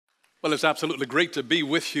Well, it's absolutely great to be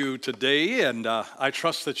with you today, and I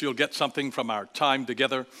trust that you'll get something from our time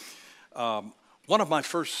together. One of my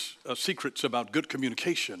first secrets about good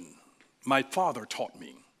communication, my father taught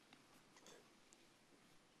me.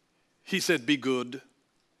 He said, be good,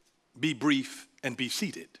 be brief, and be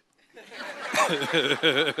seated.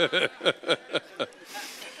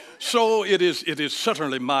 So it is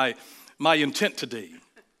certainly my intent today.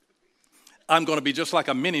 I'm going to be just like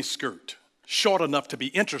a mini skirt. Short enough to be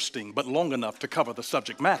interesting, but long enough to cover the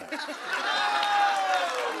subject matter.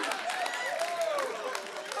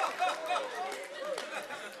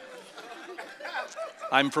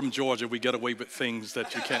 I'm from Georgia. We get away with things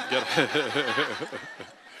that you can't get.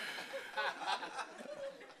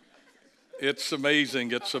 It's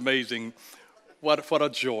amazing. It's amazing. What a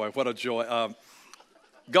joy. What a joy.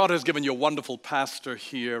 God has given you a wonderful pastor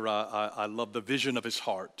here. I love the vision of his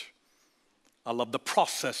heart. I love the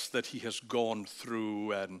process that he has gone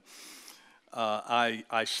through, and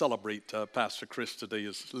I celebrate Pastor Chris today,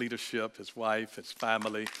 his leadership, his wife, his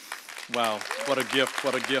family. Wow, what a gift,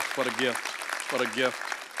 what a gift, what a gift, what a gift.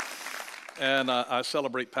 And I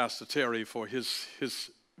celebrate Pastor Terry for his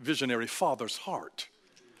visionary father's heart.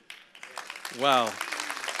 Wow,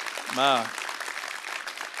 my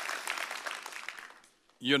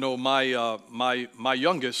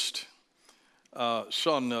youngest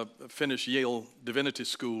son finished Yale Divinity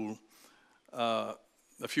School a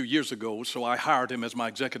few years ago, so I hired him as my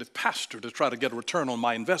executive pastor to try to get a return on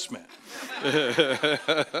my investment.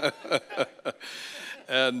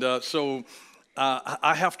 And so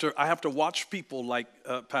I have to watch people like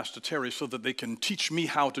Pastor Terry so that they can teach me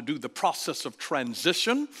how to do the process of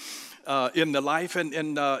transition in the life, and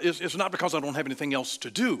it's not because I don't have anything else to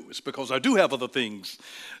do. It's because I do have other things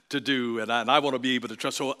to do, and I want to be able to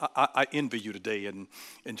trust. So I envy you today and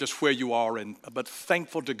just where you are, but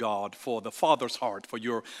thankful to God for the Father's heart, for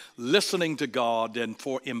your listening to God and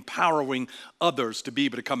for empowering others to be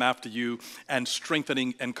able to come after you and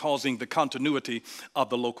strengthening and causing the continuity of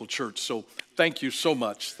the local church. So thank you so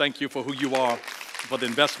much. Thank you for who you are, for the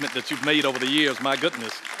investment that you've made over the years, my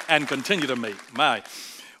goodness, and continue to make.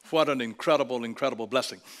 What an incredible, incredible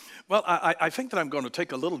blessing. Well, I think that I'm going to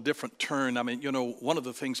take a little different turn. I mean, one of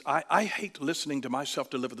the things, I hate listening to myself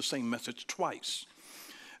deliver the same message twice.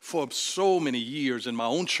 For so many years in my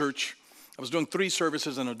own church, I was doing 3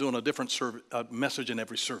 services and I'm doing a different message in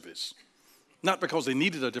every service. Not because they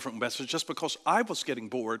needed a different message, just because I was getting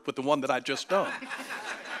bored with the one that I'd just done.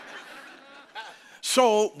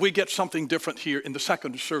 So we get something different here in the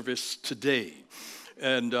second service today.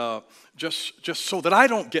 And just so that I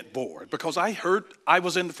don't get bored, because I heard I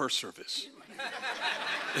was in the first service.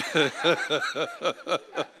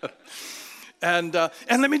 And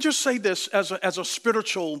let me just say this as a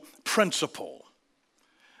spiritual principle,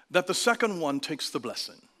 that the second one takes the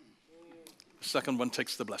blessing. The second one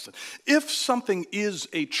takes the blessing. If something is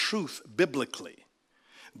a truth biblically,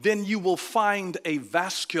 then you will find a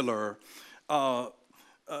vascular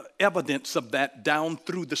evidence of that down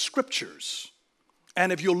through the scriptures.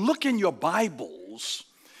 And if you look in your Bibles,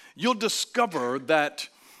 you'll discover that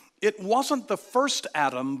it wasn't the first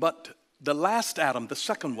Adam, but the last Adam, the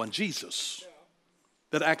second one, Jesus,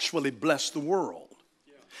 that actually blessed the world.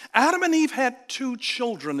 Adam and Eve had 2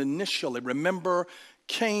 children initially. Remember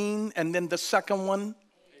Cain, and then the second one,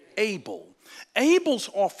 Abel. Abel's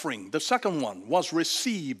offering, the second one, was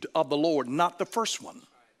received of the Lord, not the first one.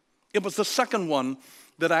 It was the second one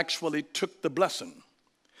that actually took the blessing.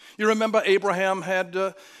 You remember Abraham had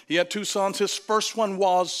 2 sons. His first one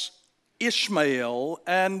was Ishmael,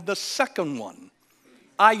 and the second one,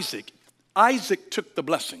 Isaac. Isaac took the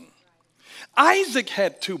blessing. Isaac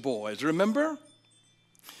had 2 boys, remember?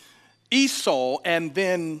 Esau and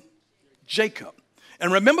then Jacob.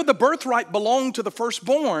 And remember, the birthright belonged to the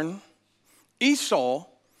firstborn, Esau,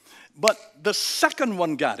 but the second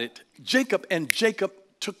one got it, Jacob, and Jacob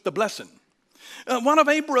took the blessing. One of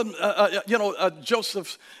Abraham,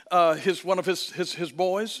 Joseph, one of his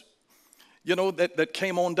boys, that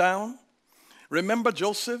came on down. Remember,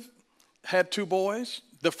 Joseph had 2 boys.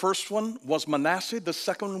 The first one was Manasseh. The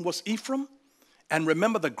second one was Ephraim. And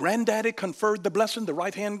remember, the granddaddy conferred the blessing. The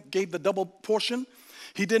right hand gave the double portion.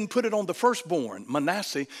 He didn't put it on the firstborn,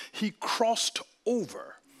 Manasseh. He crossed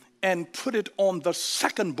over and put it on the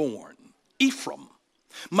secondborn, Ephraim.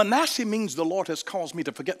 Manasseh means the Lord has caused me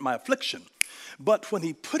to forget my affliction. But when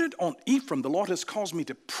he put it on Ephraim, the Lord has caused me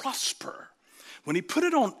to prosper. When he put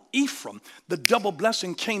it on Ephraim, the double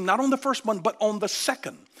blessing came not on the first one, but on the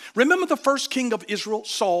second. Remember the first king of Israel,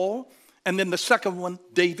 Saul, and then the second one,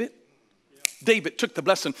 David? David took the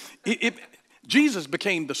blessing. Jesus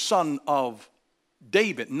became the son of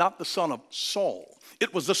David, not the son of Saul.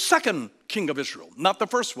 It was the second king of Israel, not the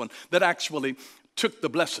first one, that actually took the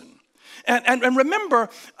blessing. And remember,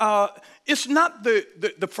 it's not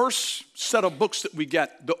the first set of books that we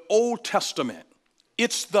get, the Old Testament.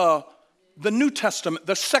 It's the New Testament,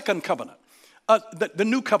 the second covenant. The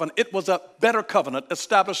new covenant, it was a better covenant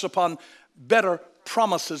established upon better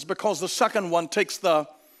promises because the second one takes the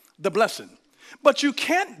blessing. But you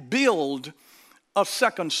can't build a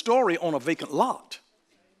second story on a vacant lot.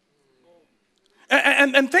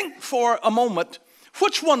 And think for a moment,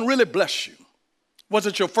 which one really blessed you? Was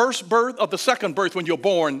it your first birth or the second birth when you're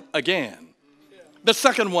born again? The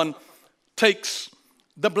second one takes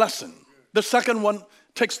the blessing. The second one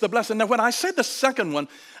takes the blessing. Now, when I say the second one,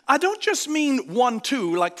 I don't just mean 1,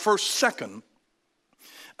 2, like first, second.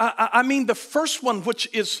 I mean the first one, which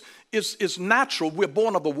is natural. We're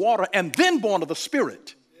born of the water and then born of the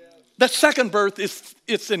Spirit. The second birth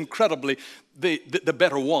it's incredibly the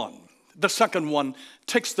better one. The second one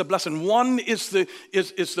takes the blessing. One is the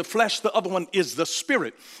flesh, the other one is the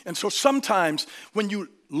Spirit. And so sometimes when you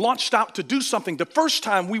launched out to do something, the first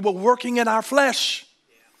time we were working in our flesh.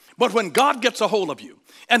 But when God gets a hold of you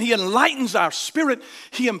and He enlightens our spirit,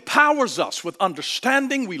 He empowers us with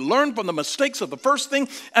understanding. We learn from the mistakes of the first thing,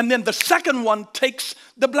 and then the second one takes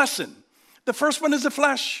the blessing. The first one is the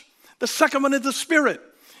flesh. The second one is the Spirit.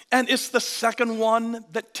 And it's the second one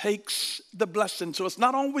that takes the blessing. So it's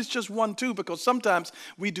not always just 1, 2, because sometimes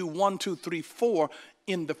we do 1, 2, 3, 4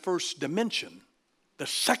 in the first dimension. The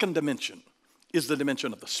second dimension is the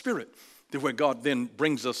dimension of the Spirit, where God then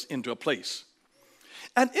brings us into a place.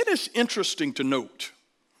 And it is interesting to note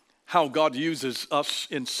how God uses us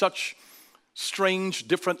in such strange,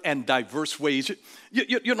 different, and diverse ways.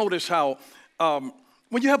 You notice how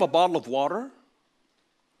when you have a bottle of water,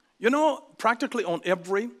 practically on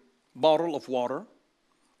every bottle of water,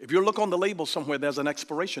 if you look on the label somewhere, there's an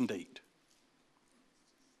expiration date.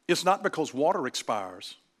 It's not because water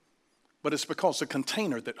expires, but it's because the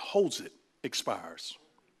container that holds it expires.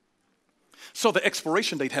 So the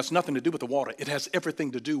expiration date has nothing to do with the water. It has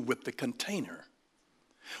everything to do with the container.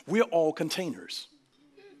 We're all containers,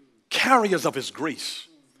 carriers of His grace,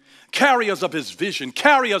 carriers of His vision,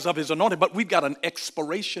 carriers of His anointing, but we've got an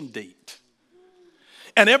expiration date.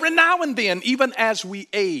 And every now and then, even as we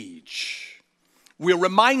age, we're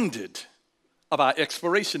reminded of our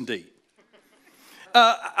expiration date.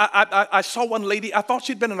 I saw one lady, I thought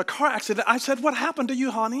she'd been in a car accident. I said, "What happened to you,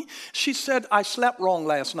 honey?" She said, "I slept wrong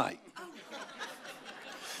last night."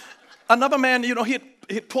 Another man,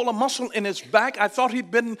 he'd pull a muscle in his back. I thought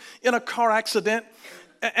he'd been in a car accident.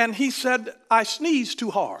 And he said, "I sneezed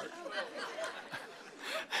too hard."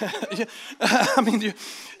 I mean,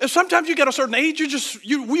 sometimes you get a certain age,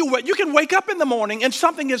 you can wake up in the morning and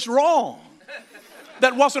something is wrong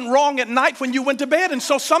that wasn't wrong at night when you went to bed. And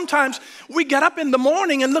so sometimes we get up in the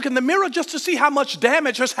morning and look in the mirror just to see how much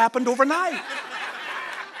damage has happened overnight.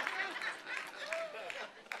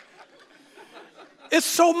 It's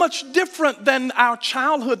so much different than our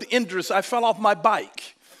childhood interests. I fell off my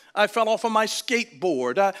bike. I fell off of my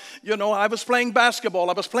skateboard. I was playing basketball.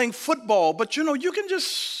 I was playing football. But, you can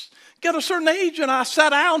just get a certain age, and I sat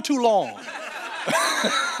down too long.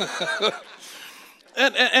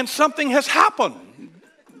 and something has happened.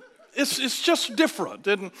 It's just different.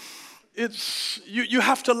 And you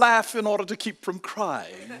have to laugh in order to keep from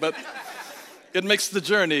crying. But it makes the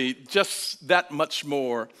journey just that much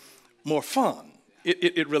more fun.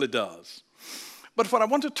 It really does. But what I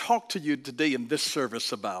want to talk to you today in this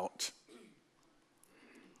service about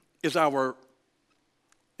is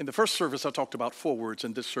in the first service I talked about 4 words.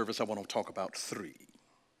 In this service I want to talk about 3.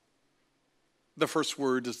 The first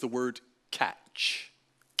word is the word catch.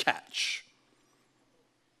 Catch.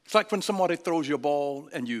 It's like when somebody throws you a ball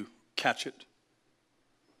and you catch it.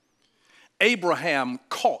 Abraham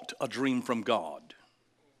caught a dream from God.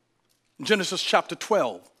 In Genesis chapter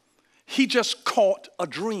 12, he just caught a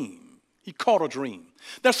dream. He caught a dream.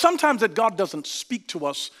 There's sometimes that God doesn't speak to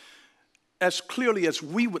us as clearly as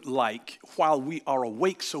we would like while we are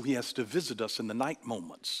awake, so He has to visit us in the night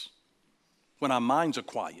moments when our minds are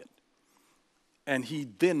quiet. And He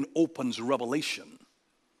then opens revelation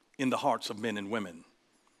in the hearts of men and women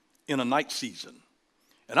in a night season.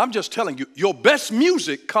 And I'm just telling you, your best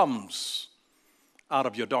music comes out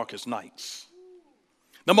of your darkest nights.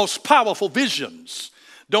 The most powerful visions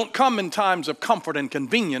don't come in times of comfort and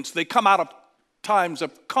convenience. They come out of times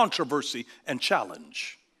of controversy and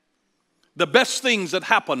challenge. The best things that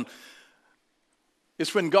happen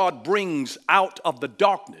is when God brings out of the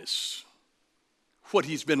darkness what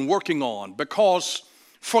He's been working on. Because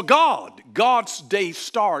for God, God's day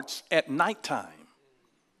starts at nighttime.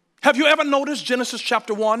 Have you ever noticed Genesis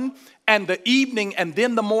chapter 1, and the evening and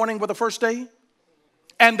then the morning were the first day?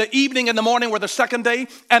 And the evening and the morning were the second day?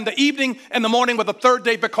 And the evening and the morning were the third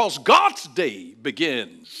day, because God's day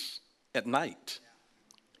begins at night.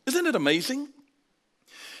 Isn't it amazing?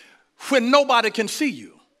 When nobody can see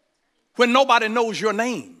you, when nobody knows your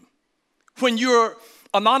name, when you're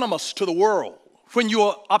anonymous to the world, when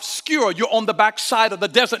you're obscure, you're on the backside of the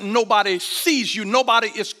desert and nobody sees you, nobody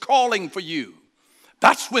is calling for you.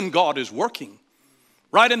 That's when God is working,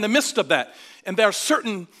 right in the midst of that. And there are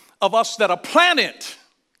certain of us that are planted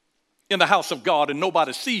in the house of God and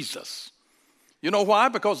nobody sees us. You know why?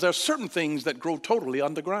 Because there are certain things that grow totally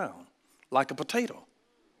underground, like a potato.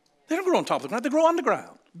 They don't grow on top of the ground, they grow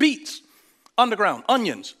underground. Beets, underground.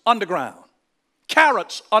 Onions, underground.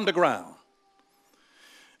 Carrots, underground.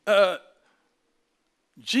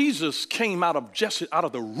 Jesus came out of Jesse, out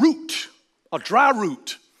of the root, a dry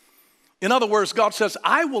root. In other words, God says,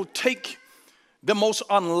 I will take the most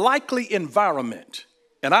unlikely environment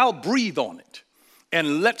and I'll breathe on it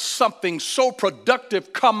and let something so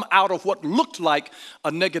productive come out of what looked like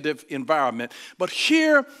a negative environment. But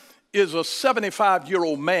here is a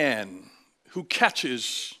 75-year-old man who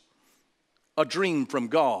catches a dream from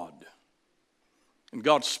God. And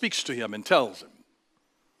God speaks to him and tells him,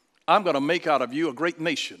 I'm going to make out of you a great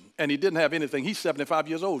nation. And he didn't have anything. He's 75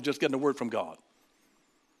 years old, just getting a word from God.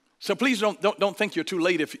 So please don't think you're too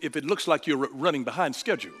late if it looks like you're running behind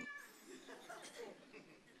schedule.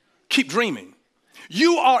 Keep dreaming.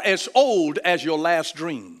 You are as old as your last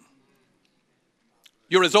dream.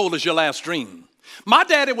 You're as old as your last dream. My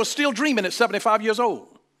daddy was still dreaming at 75 years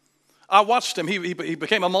old. I watched him. He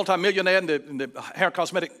became a multimillionaire in the hair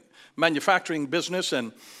cosmetic manufacturing business.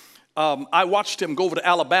 And I watched him go over to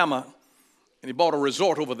Alabama, and he bought a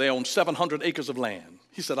resort over there on 700 acres of land.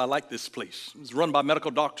 He said, I like this place. It was run by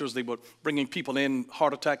medical doctors. They were bringing people in,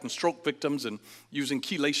 heart attack and stroke victims, and using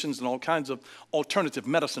chelations and all kinds of alternative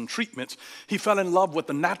medicine treatments. He fell in love with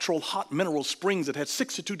the natural hot mineral springs that had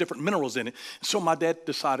 62 different minerals in it. So my dad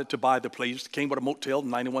decided to buy the place. It came with a motel,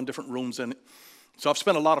 91 different rooms in it. So I've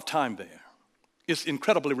spent a lot of time there. It's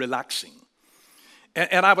incredibly relaxing.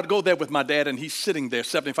 And I would go there with my dad, and he's sitting there,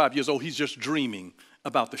 75 years old. He's just dreaming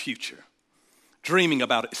about the future. Dreaming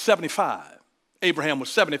about it. 75. Abraham was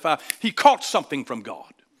 75. He caught something from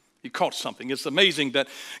God. He caught something. It's amazing that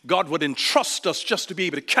God would entrust us just to be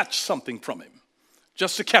able to catch something from him.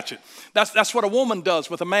 Just to catch it. That's what a woman does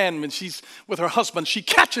with a man when she's with her husband. She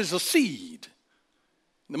catches a seed.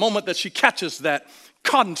 The moment that she catches that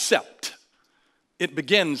concept, it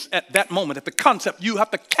begins at that moment, at the concept. You have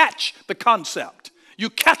to catch the concept. You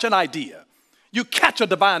catch an idea. You catch a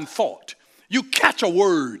divine thought. You catch a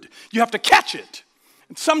word. You have to catch it.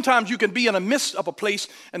 And sometimes you can be in the midst of a place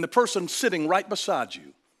and the person sitting right beside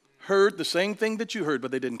you heard the same thing that you heard,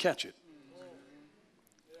 but they didn't catch it.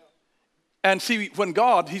 And see, when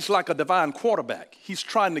God, he's like a divine quarterback. He's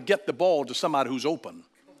trying to get the ball to somebody who's open.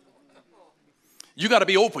 You got to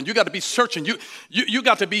be open. You got to be searching. You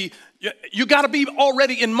got to be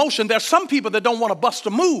already in motion. There's some people that don't want to bust a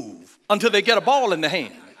move until they get a ball in the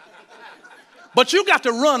hand. But you got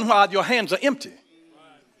to run while your hands are empty.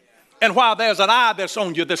 And while there's an eye that's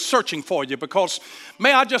on you, that's searching for you. Because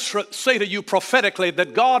may I just say to you prophetically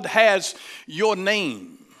that God has your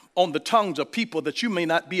name on the tongues of people that you may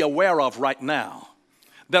not be aware of right now,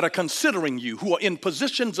 that are considering you, who are in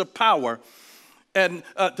positions of power, and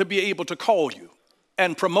to be able to call you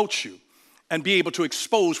and promote you and be able to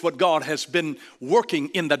expose what God has been working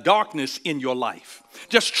in the darkness in your life.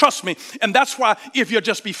 Just trust me. And that's why if you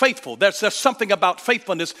just be faithful, there's something about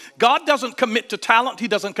faithfulness. God doesn't commit to talent. He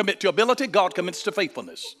doesn't commit to ability. God commits to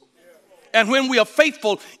faithfulness. And when we are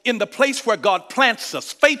faithful in the place where God plants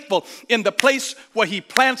us, faithful in the place where he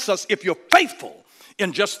plants us, if you're faithful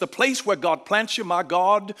in just the place where God plants you, my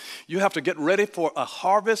God, you have to get ready for a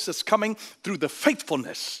harvest that's coming through the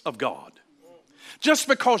faithfulness of God. Just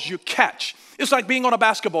because you catch, it's like being on a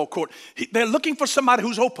basketball court. They're looking for somebody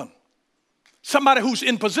who's open, somebody who's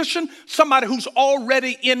in position, somebody who's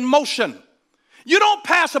already in motion. You don't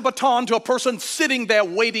pass a baton to a person sitting there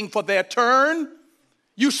waiting for their turn.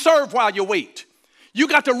 You serve while you wait. You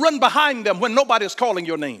got to run behind them when nobody is calling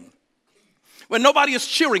your name, when nobody is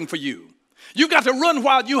cheering for you. You got to run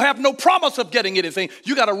while you have no promise of getting anything.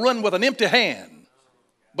 You got to run with an empty hand,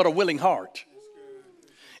 but a willing heart.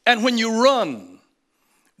 And when you run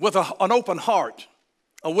with an open heart,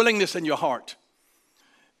 a willingness in your heart,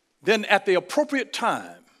 then at the appropriate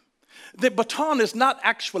time, the baton is not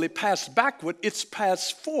actually passed backward, it's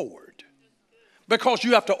passed forward. Because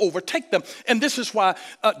you have to overtake them. And this is why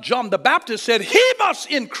John the Baptist said, he must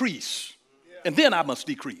increase, and then I must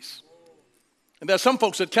decrease. And there are some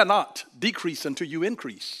folks that cannot decrease until you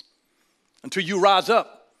increase, until you rise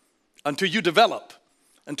up, until you develop,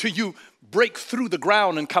 until you break through the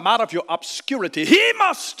ground and come out of your obscurity. He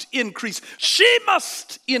must increase. She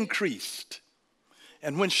must increase.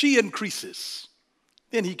 And when she increases,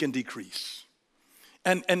 then he can decrease.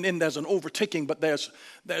 And then there's an overtaking, but there's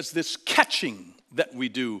this catching that we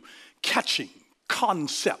do. Catching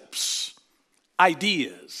concepts,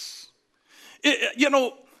 ideas.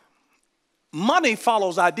 Money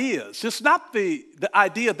follows ideas. It's not the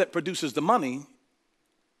idea that produces the money.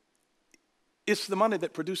 It's the money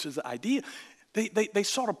that produces the idea. They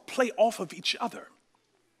sort of play off of each other.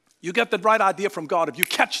 You get the right idea from God. If you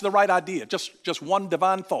catch the right idea, just one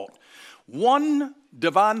divine thought. One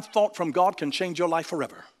divine thought from God can change your life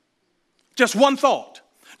forever. Just one thought.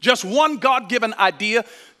 Just one God-given idea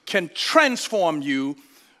can transform you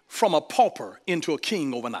from a pauper into a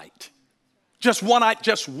king overnight. Just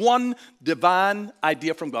one divine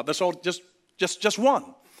idea from God. That's all, just one.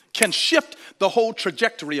 Can shift the whole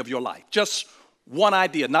trajectory of your life. Just one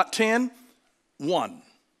idea, not 10, one.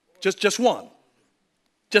 Just one.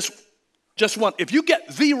 Just one. If you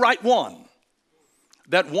get the right one,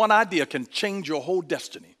 that one idea can change your whole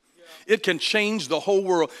destiny. It can change the whole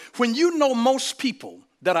world. When you know most people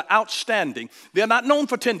that are outstanding, they're not known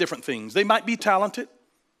for 10 different things. They might be talented.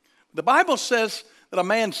 The Bible says that a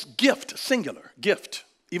man's gift, singular gift,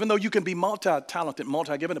 even though you can be multi-talented,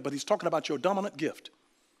 multi-given, but he's talking about your dominant gift.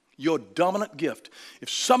 Your dominant gift. If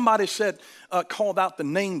somebody called out the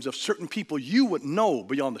names of certain people, you would know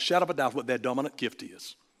beyond the shadow of a doubt what their dominant gift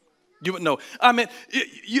is. You would know.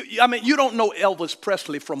 You don't know Elvis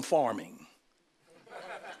Presley from farming.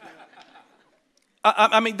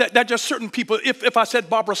 That just certain people. If I said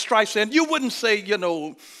Barbara Streisand, you wouldn't say,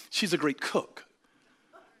 she's a great cook.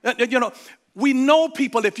 We know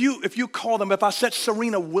people. If you call them, if I said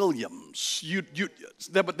Serena Williams,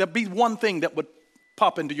 there'd be one thing that would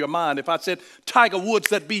pop into your mind. If I said Tiger Woods,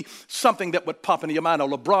 that'd be something that would pop into your mind. Or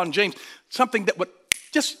LeBron James, something that would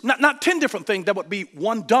just not 10 different things. That would be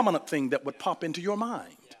one dominant thing that would pop into your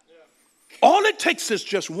mind. All it takes is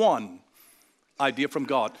just one idea from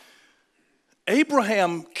God.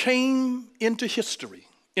 Abraham came into history,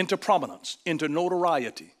 into prominence, into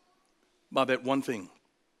notoriety by that one thing.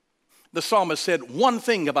 The psalmist said, one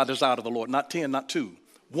thing have I desired of the Lord, not 10, not 2,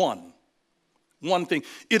 one thing.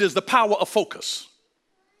 It is the power of focus.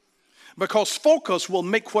 Because focus will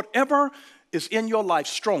make whatever is in your life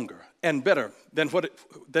stronger and better than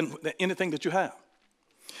anything that you have.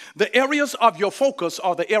 The areas of your focus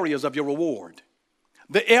are the areas of your reward.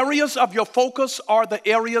 The areas of your focus are the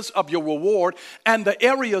areas of your reward, and the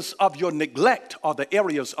areas of your neglect are the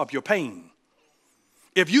areas of your pain.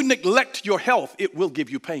 If you neglect your health, it will give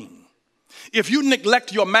you pain. If you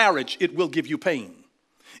neglect your marriage, it will give you pain.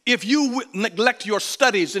 If you neglect your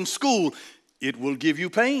studies in school, it will give you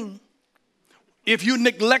pain. If you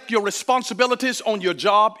neglect your responsibilities on your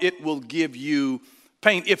job, it will give you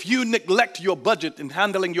pain. If you neglect your budget and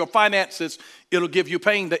handling your finances, it'll give you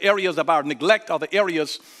pain. The areas of our neglect are the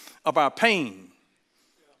areas of our pain.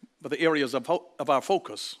 But the areas of our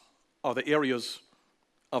focus are the areas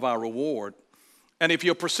of our reward. And if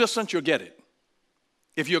you're persistent, you'll get it.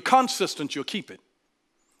 If you're consistent, you'll keep it.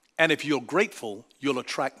 And if you're grateful, you'll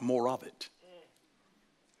attract more of it.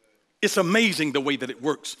 It's amazing the way that it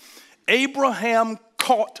works. Abraham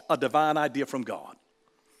caught a divine idea from God.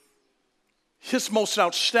 His most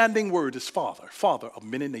outstanding word is Father, Father of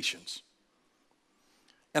many nations.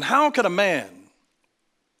 And how could a man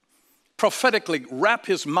prophetically wrap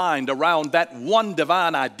his mind around that one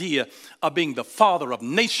divine idea of being the father of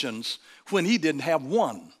nations when he didn't have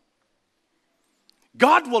one?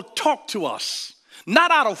 God will talk to us,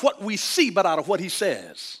 not out of what we see, but out of what he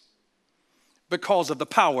says, because of the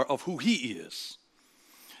power of who he is.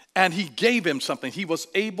 And he gave him something. He was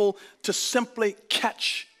able to simply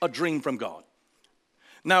catch a dream from God.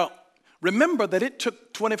 Now, remember that it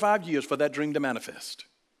took 25 years for that dream to manifest.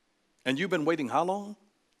 And you've been waiting how long?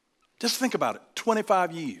 Just think about it,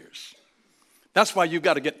 25 years. That's why you've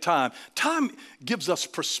got to get time. Time gives us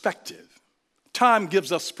perspective. Time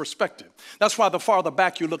gives us perspective. That's why the farther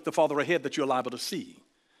back you look, the farther ahead that you're liable to see.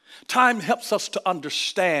 Time helps us to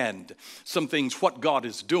understand some things, what God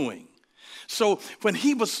is doing. So when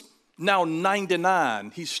he was now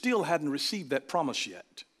 99, he still hadn't received that promise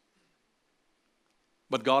yet.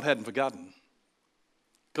 But God hadn't forgotten,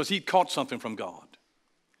 because he caught something from God.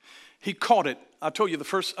 He caught it. I told you the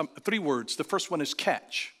first 3 words. The first one is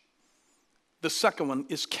catch. The second one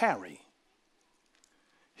is carry.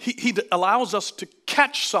 He allows us to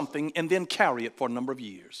catch something and then carry it for a number of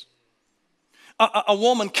years. A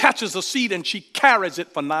woman catches a seed and she carries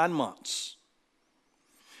it for 9 months.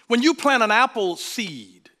 When you plant an apple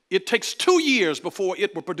seed, it takes 2 years before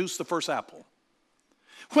it will produce the first apple.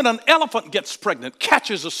 When an elephant gets pregnant,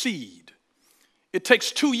 catches a seed, it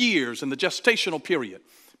takes 2 years in the gestational period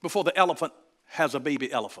before the elephant has a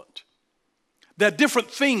baby elephant. There are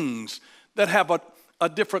different things that have a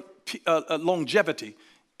different longevity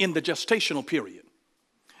in the gestational period.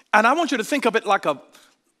 And I want you to think of it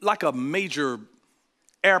like a major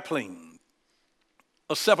airplane,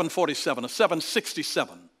 a 747, a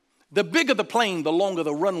 767. The bigger the plane, the longer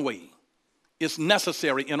the runway is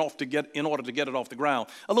necessary in order to get it off the ground.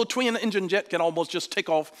 A little twin-engine jet can almost just take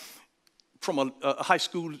off from a high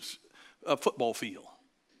school football field,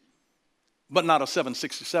 but not a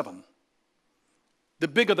 767. The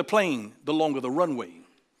bigger the plane, the longer the runway.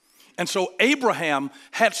 And so Abraham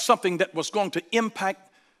had something that was going to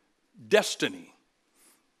impact destiny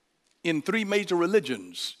in 3 major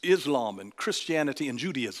religions: Islam and Christianity and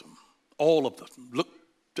Judaism. All of them. Look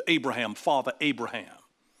to Abraham, Father Abraham.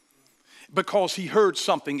 Because he heard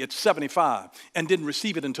something at 75 and didn't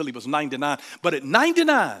receive it until he was 99. But at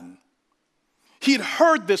 99, he had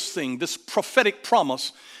heard this thing, this prophetic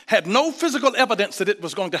promise, had no physical evidence that it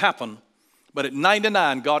was going to happen. But at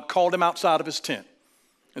 99, God called him outside of his tent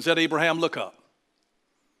and said, Abraham, look up.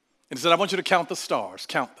 And he said, I want you to count the stars.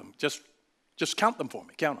 Count them. Just count them for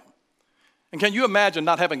me. Count them. And can you imagine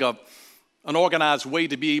not having an organized way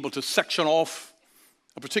to be able to section off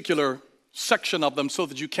a particular section of them so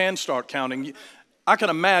that you can start counting? I can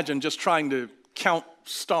imagine just trying to count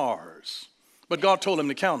stars. But God told him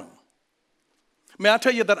to count them. May I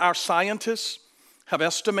tell you that our scientists have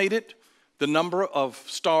estimated the number of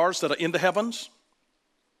stars that are in the heavens?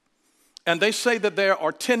 And they say that there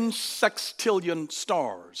are 10 sextillion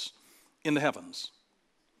stars in the heavens.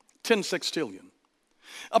 10 sextillion.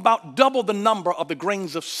 About double the number of the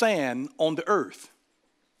grains of sand on the earth.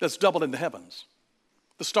 That's double in the heavens.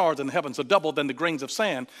 The stars in the heavens are double than the grains of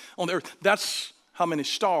sand on the earth. That's how many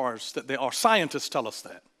stars that there are. Scientists tell us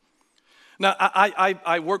that. Now,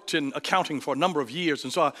 I worked in accounting for a number of years,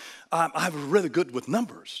 and so I'm really good with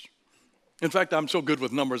numbers. In fact, I'm so good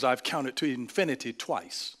with numbers, I've counted to infinity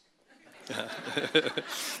twice.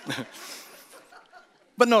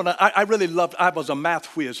 But no, I really loved, I was a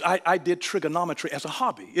math whiz. I did trigonometry as a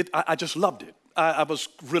hobby. I just loved it. I was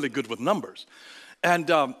really good with numbers.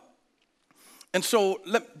 And so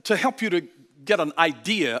to help you to get an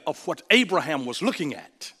idea of what Abraham was looking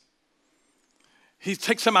at, he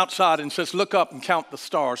takes him outside and says, look up and count the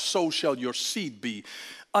stars, so shall your seed be.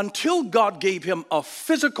 Until God gave him a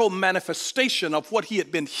physical manifestation of what he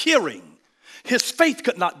had been hearing, his faith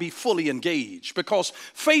could not be fully engaged, because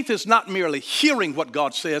faith is not merely hearing what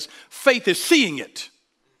God says, faith is seeing it.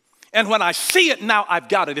 And when I see it, now I've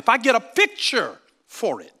got it. If I get a picture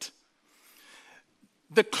for it,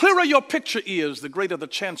 the clearer your picture is, the greater the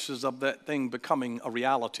chances of that thing becoming a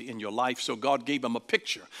reality in your life. So God gave him a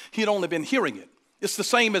picture. He had only been hearing it. It's the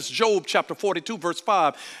same as Job chapter 42, verse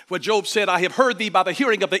 5, where Job said, I have heard thee by the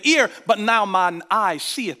hearing of the ear, but now mine eye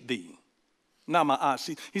seeth thee. Now my eye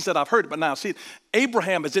see. He said, I've heard it, but now I see it.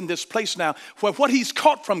 Abraham is in this place now where what he's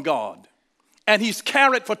caught from God, and he's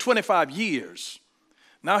carried for 25 years.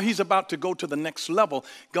 Now he's about to go to the next level.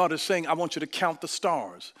 God is saying, I want you to count the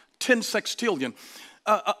stars. 10 sextillion.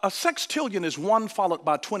 A sextillion is 1 followed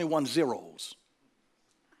by 21 zeros.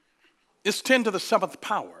 It's 10 to the 7th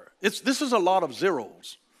power. This is a lot of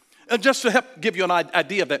zeros. And just to help give you an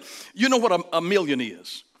idea of that, you know what a million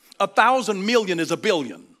is. 1,000 million is a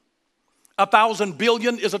billion. 1,000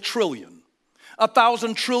 billion is a trillion.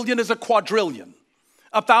 1,000 trillion is a quadrillion.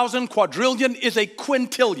 1,000 quadrillion is a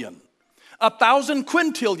quintillion. 1,000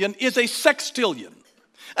 quintillion is a sextillion.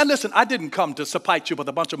 And listen, I didn't come to suppite you with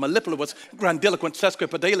a bunch of mellifluous, grandiloquent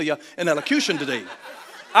sesquipedalia and elocution today.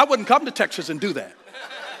 I wouldn't come to Texas and do that.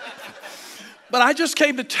 But I just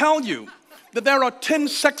came to tell you that there are 10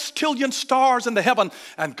 sextillion stars in the heaven,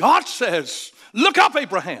 and God says, look up,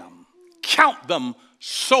 Abraham, count them,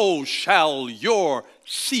 so shall your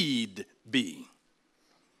seed be.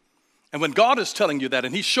 And when God is telling you that,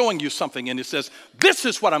 and he's showing you something, and he says, this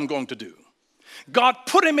is what I'm going to do. God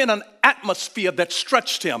put him in an atmosphere that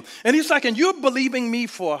stretched him. And he's like, and you're believing me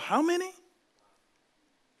for how many?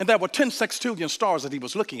 And there were 10 sextillion stars that he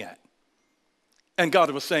was looking at. And God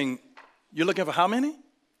was saying, you're looking for how many?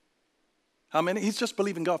 How many? He's just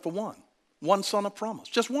believing God for one. One son of promise.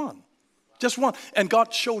 Just one. Just one. And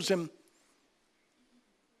God shows him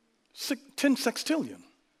 10 sextillion.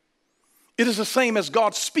 It is the same as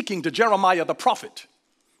God speaking to Jeremiah the prophet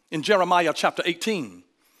in Jeremiah chapter 18.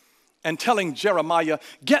 and telling Jeremiah,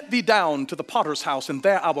 get thee down to the potter's house, and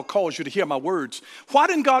there I will cause you to hear my words. Why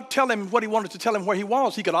didn't God tell him what he wanted to tell him where he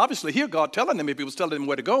was? He could obviously hear God telling him if he was telling him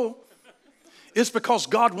where to go. It's because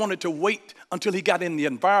God wanted to wait until he got in the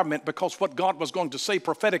environment, because what God was going to say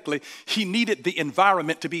prophetically, he needed the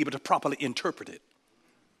environment to be able to properly interpret it.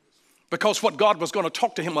 Because what God was going to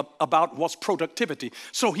talk to him about was productivity.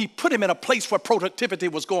 So he put him in a place where productivity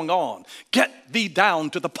was going on. Get thee down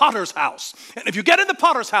to the potter's house. And if you get in the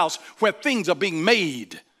potter's house where things are being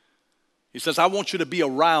made, he says, I want you to be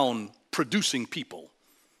around producing people,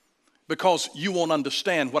 because you won't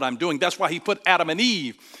understand what I'm doing. That's why he put Adam and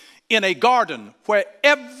Eve in a garden where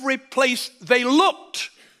every place they looked,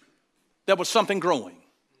 there was something growing.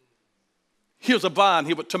 Here's a vine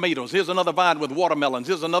here with tomatoes. Here's another vine with watermelons.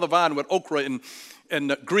 Here's another vine with okra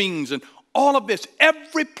and greens and all of this.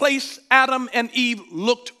 Every place Adam and Eve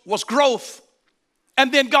looked was growth.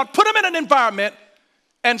 And then God put them in an environment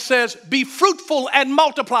and says, be fruitful and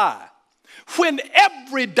multiply. When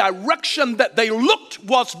every direction that they looked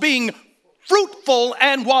was being fruitful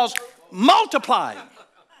and was multiplying.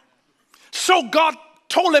 So God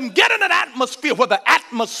told him, get in an atmosphere where the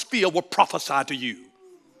atmosphere will prophesy to you.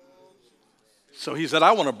 So he said,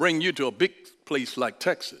 I want to bring you to a big place like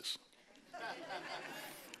Texas.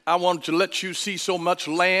 I want to let you see so much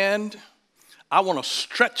land. I want to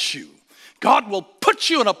stretch you. God will put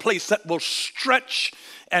you in a place that will stretch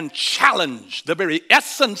and challenge the very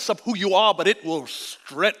essence of who you are, but it will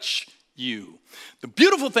stretch you. The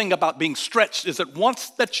beautiful thing about being stretched is that once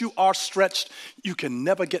that you are stretched, you can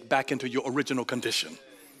never get back into your original condition.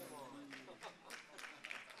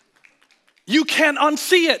 You can't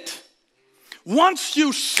unsee it. Once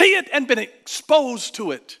you see it and been exposed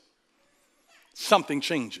to it, something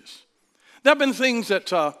changes. There have been things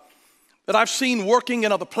that I've seen working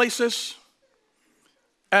in other places,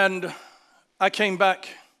 and I came back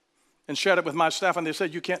and shared it with my staff, and they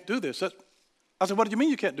said, you can't do this. I said, what do you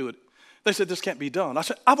mean you can't do it? They said, this can't be done. I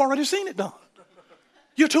said, I've already seen it done.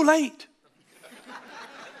 You're too late.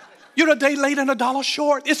 You're a day late and $1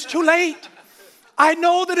 short. It's too late. I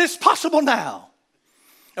know that it's possible now.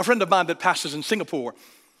 A friend of mine that pastors in Singapore,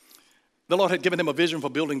 the Lord had given him a vision for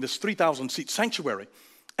building this 3,000-seat sanctuary.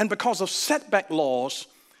 And because of setback laws,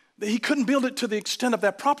 he couldn't build it to the extent of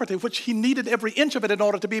that property, which he needed every inch of it in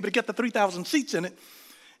order to be able to get the 3,000 seats in it.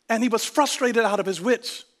 And he was frustrated out of his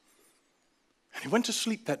wits. And he went to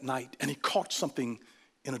sleep that night, and he caught something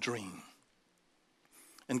in a dream.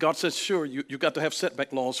 And God says, sure, you got to have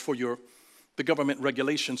setback laws for the government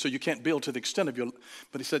regulation, so you can't build to the extent of your...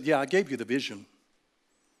 But he said, yeah, I gave you the vision.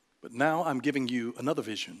 But now I'm giving you another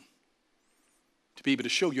vision to be able to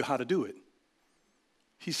show you how to do it.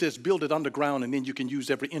 He says, build it underground, and then you can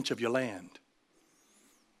use every inch of your land.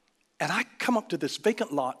 And I come up to this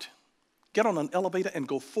vacant lot, get on an elevator, and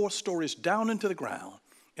go 4 stories down into the ground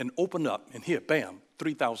and open up. And here, bam,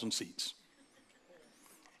 3,000 seats.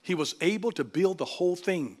 He was able to build the whole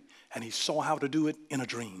thing, and he saw how to do it in a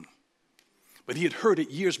dream. But he had heard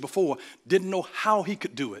it years before, didn't know how he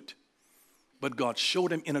could do it. But God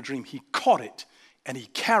showed him in a dream. He caught it, and he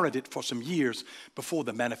carried it for some years before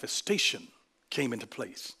the manifestation came into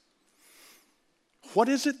place. What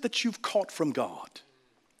is it that you've caught from God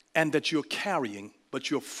and that you're carrying, but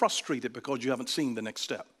you're frustrated because you haven't seen the next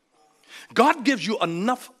step? God gives you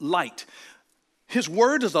enough light. His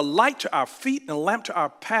word is a light to our feet and a lamp to our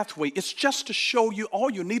pathway. It's just to show you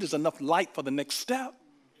all you need is enough light for the next step.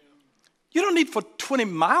 You don't need for 20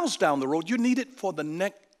 miles down the road. You need it for the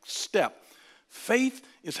next step. Faith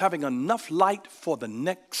is having enough light for the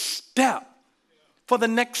next step. For the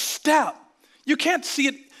next step. You can't see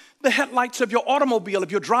it, the headlights of your automobile.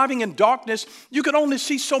 If you're driving in darkness, you can only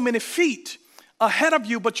see so many feet ahead of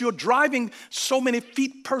you, but you're driving so many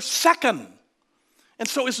feet per second. And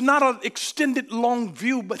so it's not an extended long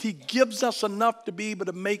view, but he gives us enough to be able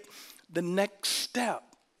to make the next step.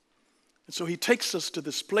 And so he takes us to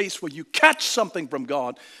this place where you catch something from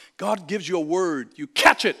God. God gives you a word. You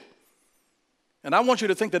catch it. And I want you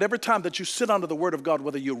to think that every time that you sit under the word of God,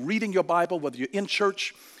 whether you're reading your Bible, whether you're in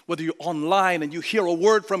church, whether you're online and you hear a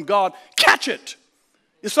word from God, catch it.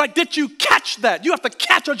 It's like, did you catch that? You have to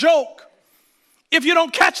catch a joke. If you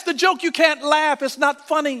don't catch the joke, you can't laugh. It's not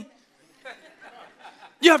funny.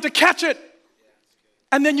 You have to catch it.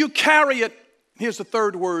 And then you carry it. Here's the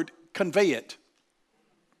third word, convey it.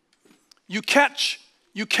 You catch,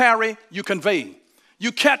 you carry, you convey.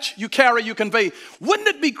 You catch, you carry, you convey. Wouldn't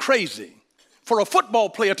it be crazy for a football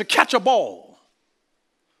player to catch a ball,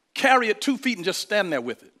 carry it 2 feet and just stand there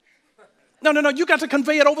with it? No, you got to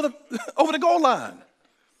convey it over the goal line.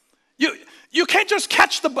 You can't just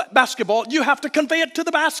catch the basketball, you have to convey it to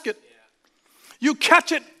the basket. You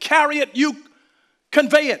catch it, carry it, you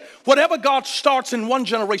convey it. Whatever God starts in one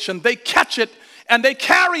generation, they catch it and they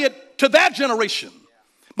carry it to that generation.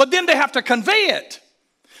 But then they have to convey it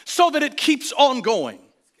so that it keeps on going.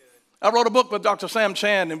 I wrote a book with Dr. Sam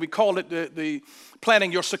Chan, and we called it the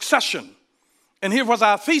Planning Your Succession. And here was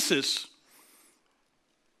our thesis.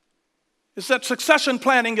 It's that succession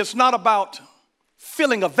planning is not about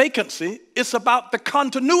filling a vacancy. It's about the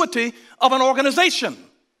continuity of an organization.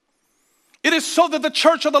 It is so that the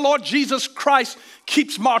church of the Lord Jesus Christ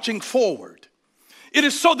keeps marching forward. It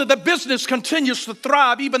is so that the business continues to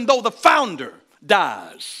thrive even though the founder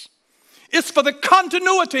dies. It's for the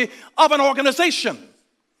continuity of an organization.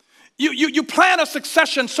 You plan a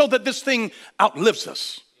succession so that this thing outlives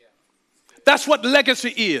us. That's what legacy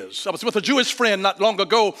is. I was with a Jewish friend not long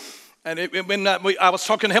ago, and I was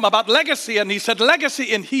talking to him about legacy, and he said legacy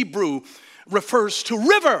in Hebrew refers to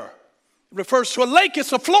river. It refers to a lake.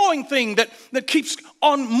 It's a flowing thing that keeps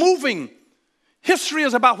on moving. History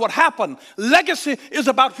is about what happened. Legacy is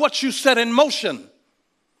about what you set in motion.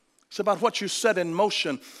 It's about what you set in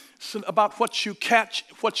motion. It's about what you catch,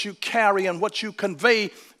 what you carry, and what you convey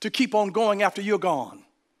to keep on going after you're gone.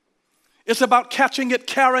 It's about catching it,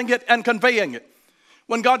 carrying it, and conveying it.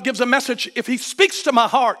 When God gives a message, if he speaks to my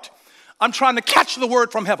heart, I'm trying to catch the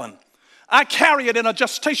word from heaven. I carry it in a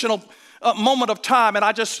gestational moment of time, and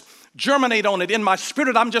I just germinate on it in my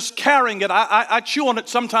spirit. I'm just carrying it. I chew on it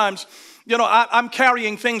sometimes. You know, I'm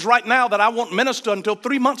carrying things right now that I won't minister until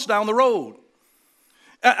 3 months down the road.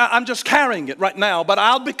 I'm just carrying it right now, but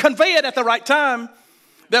I'll convey it at the right time.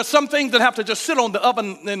 There's some things that have to just sit on the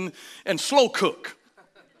oven and slow cook.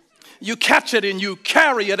 You catch it and you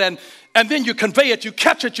carry it, and then you convey it. You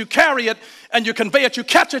catch it, you carry it, and you convey it. You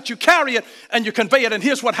catch it, you carry it, and you convey it. And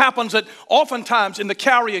here's what happens, that oftentimes in the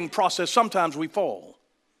carrying process, sometimes we fall.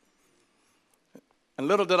 And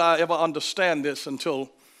little did I ever understand this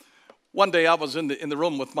until one day I was in the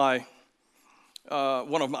room with I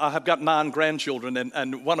have got 9 grandchildren,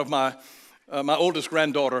 and one of my oldest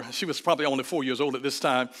granddaughter, she was probably only 4 years old at this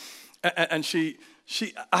time, and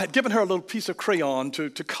I had given her a little piece of crayon to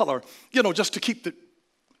color, you know, just to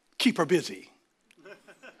keep her busy,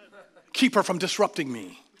 keep her from disrupting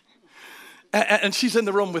me. And she's in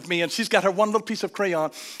the room with me, and she's got her one little piece of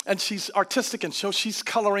crayon, and she's artistic, and so she's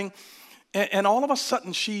coloring, and all of a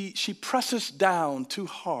sudden she presses down too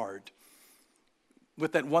hard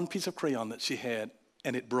with that one piece of crayon that she had,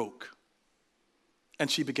 and it broke. And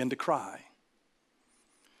she began to cry.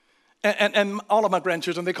 And all of my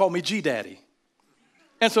grandchildren, they call me G-Daddy.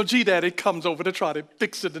 And so G-Daddy comes over to try to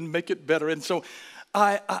fix it and make it better. And so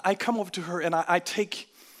I come over to her, and I take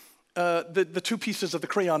the 2 pieces of the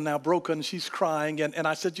crayon now broken. She's crying, and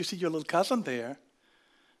I said, you see your little cousin there?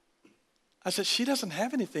 I said, she doesn't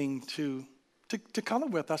have anything to color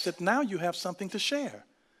with. I said, now you have something to share.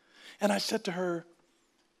 And I said to her,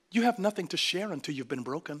 you have nothing to share until you've been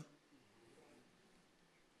broken.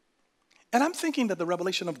 And I'm thinking that the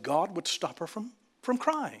revelation of God would stop her from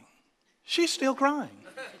crying. She's still crying.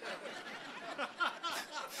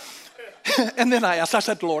 And then I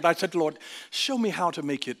said, Lord, show me how to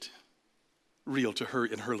make it real to her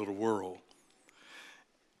in her little world.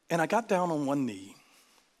 And I got down on one knee,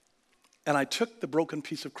 and I took the broken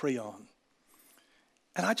piece of crayon,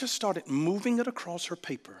 and I just started moving it across her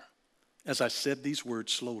paper as I said these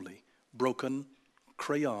words slowly. Broken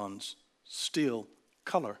crayons, still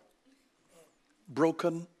color.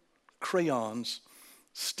 Broken crayons,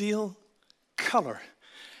 still color.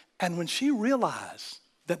 And when she realized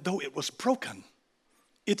that though it was broken,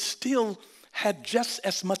 it still had just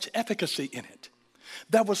as much efficacy in it.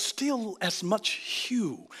 There was still as much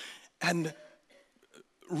hue and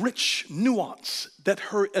rich nuance, that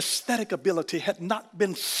her aesthetic ability had not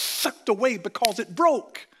been sucked away because it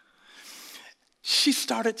broke. She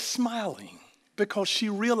started smiling because she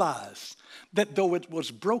realized that though it was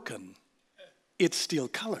broken, it still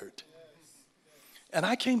colored. And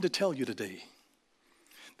I came to tell you today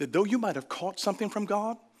that though you might have caught something from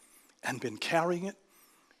God and been carrying it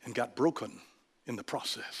and got broken in the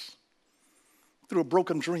process, through a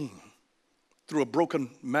broken dream, through a broken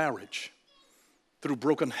marriage, through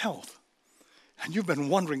broken health, and you've been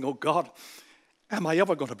wondering, oh God, am I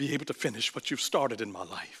ever going to be able to finish what you've started in my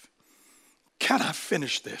life? Can I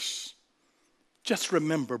finish this? Just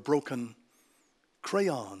remember, broken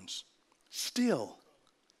crayons still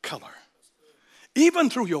color.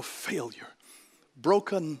 Even through your failure,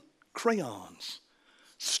 broken crayons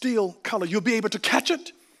still color. You'll be able to catch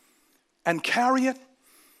it and carry it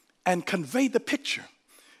and convey the picture.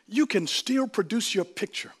 You can still produce your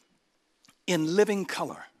picture in living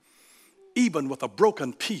color, even with a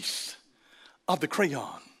broken piece of the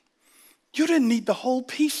crayon. You didn't need the whole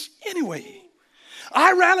piece anyway.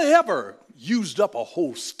 I rarely ever used up a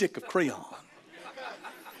whole stick of crayon.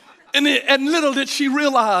 And little did she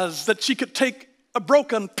realize that she could take a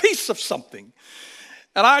broken piece of something.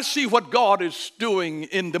 And I see what God is doing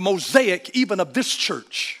in the mosaic even of this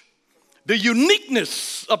church. The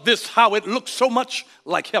uniqueness of this, how it looks so much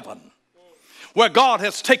like heaven. Where God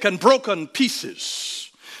has taken broken pieces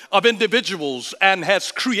of individuals and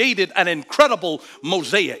has created an incredible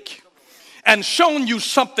mosaic. And shown you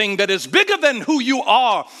something that is bigger than who you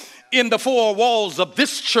are in the four walls of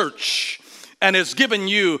this church and has given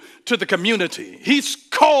you to the community. He's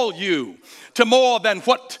called you to more than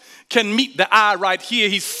what can meet the eye right here.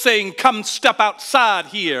 He's saying, come step outside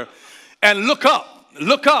here and look up.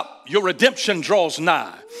 Look up. Your redemption draws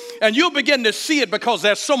nigh. And you'll begin to see it because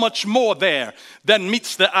there's so much more there than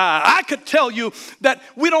meets the eye. I could tell you that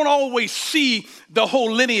we don't always see the whole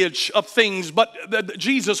lineage of things, but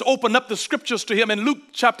Jesus opened up the scriptures to him in Luke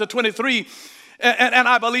chapter 23. And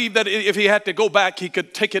I believe that if he had to go back, he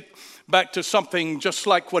could take it back to something just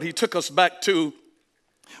like what he took us back to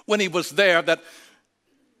when he was there, that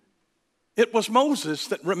it was Moses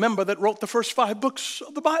that wrote the first 5 books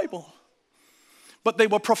of the Bible. But they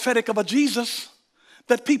were prophetic of a Jesus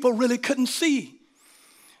that people really couldn't see.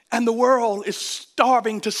 And the world is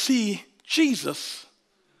starving to see Jesus.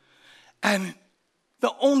 And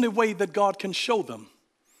the only way that God can show them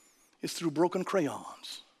is through broken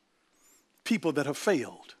crayons. People that have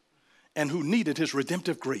failed and who needed his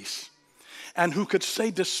redemptive grace. And who could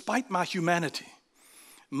say, despite my humanity,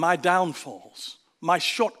 my downfalls, my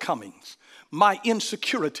shortcomings, my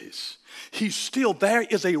insecurities, there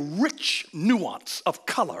is a rich nuance of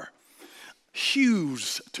color,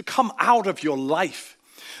 hues to come out of your life.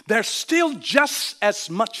 There's still just as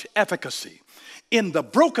much efficacy in the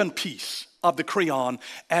broken piece of the crayon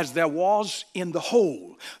as there was in the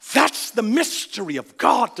whole. That's the mystery of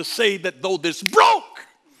God, to say that though this broke,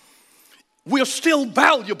 we're still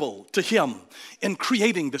valuable to him in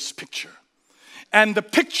creating this picture. And the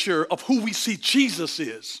picture of who we see Jesus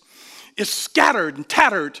is scattered and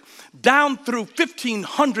tattered down through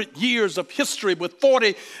 1,500 years of history with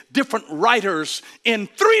 40 different writers in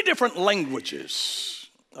 3 different languages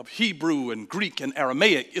of Hebrew and Greek and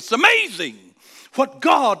Aramaic. It's amazing what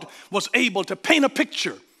God was able to paint a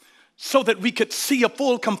picture so that we could see a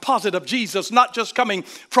full composite of Jesus, not just coming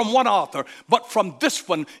from one author, but from this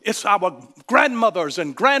one. It's our grandmothers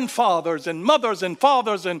and grandfathers and mothers and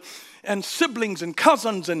fathers and siblings and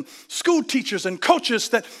cousins and school teachers and coaches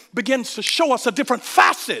that begins to show us a different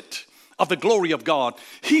facet of the glory of God.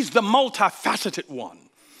 He's the multifaceted one,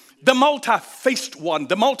 the multi-faced one,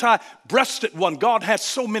 the multi-breasted one. God has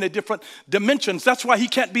so many different dimensions. That's why he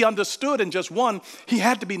can't be understood in just one. He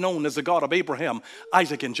had to be known as the God of Abraham,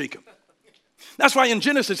 Isaac, and Jacob. That's why in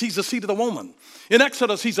Genesis, he's the seed of the woman. In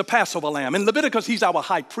Exodus, he's a Passover lamb. In Leviticus, he's our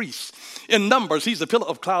high priest. In Numbers, he's the pillar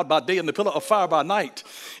of cloud by day and the pillar of fire by night.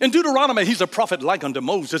 In Deuteronomy, he's a prophet like unto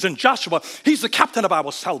Moses. In Joshua, he's the captain of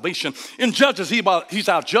our salvation. In Judges, he's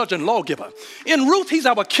our judge and lawgiver. In Ruth, he's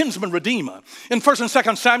our kinsman redeemer. In 1 and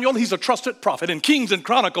 2 Samuel, he's a trusted prophet. In Kings and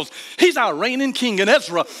Chronicles, he's our reigning king. In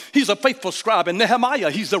Ezra, he's a faithful scribe. In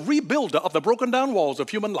Nehemiah, he's the rebuilder of the broken down walls of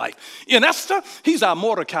human life. In Esther, he's our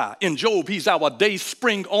Mordecai. In Job, he's our day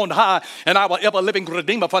spring on high and our ever-living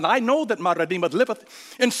Redeemer. For I know that my Redeemer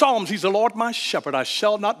liveth. In Psalms, he's the Lord my shepherd. I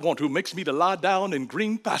shall not want, who makes me to lie down in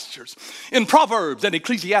green pastures. In Proverbs and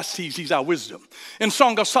Ecclesiastes, he's our wisdom. In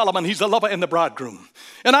Song of Solomon, he's the lover and the bridegroom.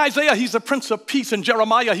 In Isaiah, he's the Prince of Peace. In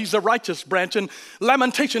Jeremiah, he's the righteous branch. In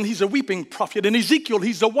Lamentation, he's a weeping prophet. In Ezekiel,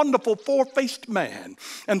 he's a wonderful four-faced man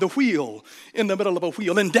and the wheel in the middle of a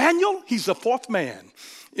wheel. In Daniel, he's the fourth man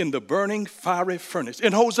in the burning fiery furnace.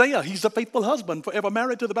 In Hosea, he's a faithful husband, forever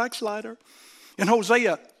married to the backslider. In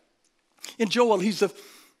Hosea, in Joel, he's a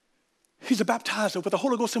baptizer with the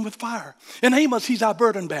Holy Ghost and with fire. In Amos, he's our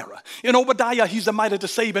burden bearer. In Obadiah, he's the mighty to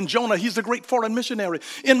save. In Jonah, he's the great foreign missionary.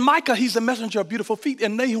 In Micah, he's the messenger of beautiful feet.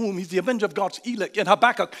 In Nahum, he's the avenger of God's elect. In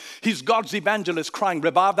Habakkuk, he's God's evangelist crying,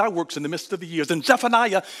 revive thy works in the midst of the years. In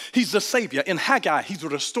Zephaniah, he's the savior. In Haggai, he's the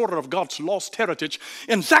restorer of God's lost heritage.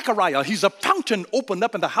 In Zechariah, he's a fountain opened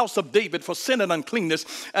up in the house of David for sin and uncleanness.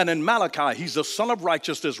 And in Malachi, he's the son of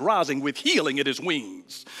righteousness rising with healing at his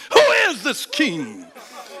wings. Who is this King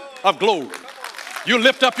of glory? You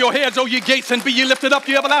lift up your heads, O ye gates, and be ye lifted up,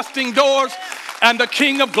 ye everlasting doors, and the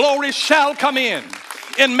King of glory shall come in.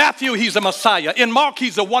 In Matthew, he's a Messiah. In Mark,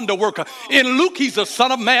 he's a wonder worker. In Luke, he's the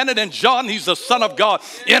Son of Man. And in John, he's the Son of God.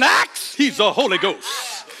 In Acts, he's the Holy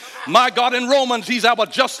Ghost. My God, in Romans, he's our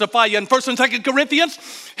justifier. In 1 and 2 Corinthians,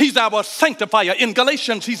 he's our sanctifier. In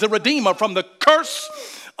Galatians, he's a redeemer from the curse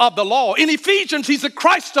of the law. In Ephesians, he's the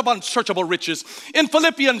Christ of unsearchable riches. In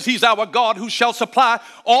Philippians, he's our God who shall supply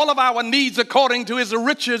all of our needs according to his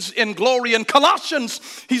riches in glory. In Colossians,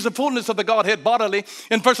 he's the fullness of the Godhead bodily.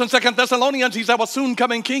 In 1st and 2nd Thessalonians, he's our soon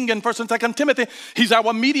coming king. In 1st and 2nd Timothy, he's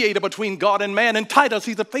our mediator between God and man. In Titus,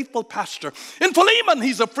 he's a faithful pastor. In Philemon,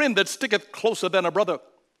 he's a friend that sticketh closer than a brother.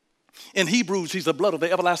 In Hebrews, he's the blood of the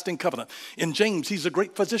everlasting covenant. In James, he's a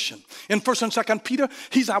great physician. In 1st and 2nd Peter,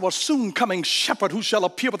 he's our soon coming shepherd who shall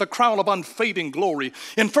appear with a crown of unfading glory.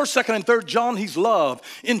 In 1st, 2nd, and 3rd John, he's love.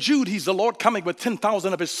 In Jude, he's the Lord coming with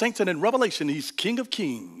 10,000 of his saints. And in Revelation, he's King of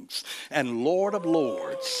kings and Lord of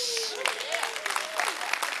lords.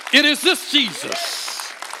 It is this Jesus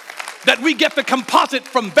that we get the composite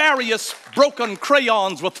from various broken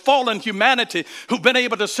crayons with fallen humanity who've been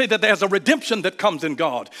able to say that there's a redemption that comes in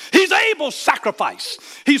God. He's Abel's sacrifice.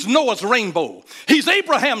 He's Noah's rainbow. He's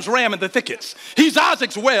Abraham's ram in the thickets. He's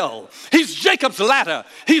Isaac's well. He's Jacob's ladder.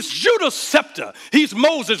 He's Judah's scepter. He's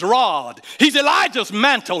Moses' rod. He's Elijah's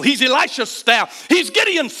mantle. He's Elisha's staff. He's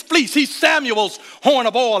Gideon's fleece. He's Samuel's horn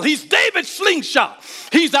of oil. He's David's slingshot.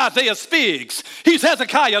 He's Isaiah's figs. He's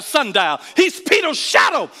Hezekiah's sundial. He's Peter's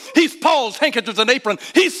shadow. He's Paul's handkerchiefs and apron.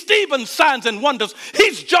 He's Stephen's signs and wonders.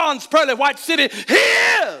 He's John's pearly white city. He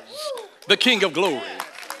is the King of glory.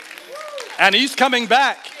 And he's coming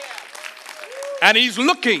back. And he's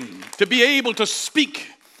looking to be able to speak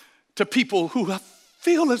to people who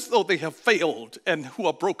feel as though they have failed and who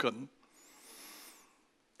are broken.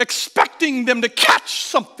 Expecting them to catch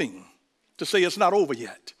something to say it's not over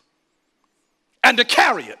yet. And to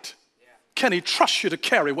carry it. Can he trust you to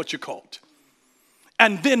carry what you caught?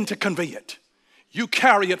 And then to convey it. You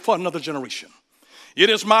carry it for another generation. It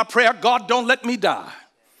is my prayer, God, don't let me die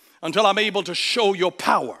until I'm able to show your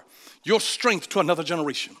power, your strength to another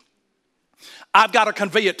generation. I've got to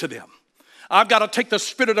convey it to them. I've got to take the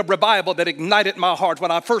spirit of revival that ignited my heart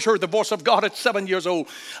when I first heard the voice of God at 7 years old.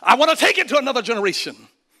 I want to take it to another generation.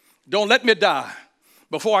 Don't let me die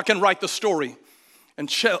before I can write the story and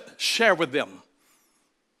share with them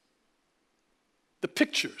the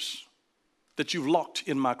pictures that you've locked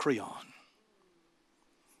in my crayon.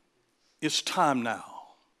 It's time now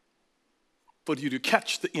for you to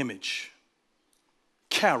catch the image,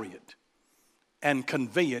 carry it, and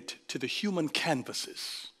convey it to the human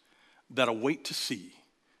canvases that await to see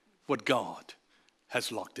what God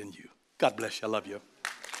has locked in you. God bless you. I love you.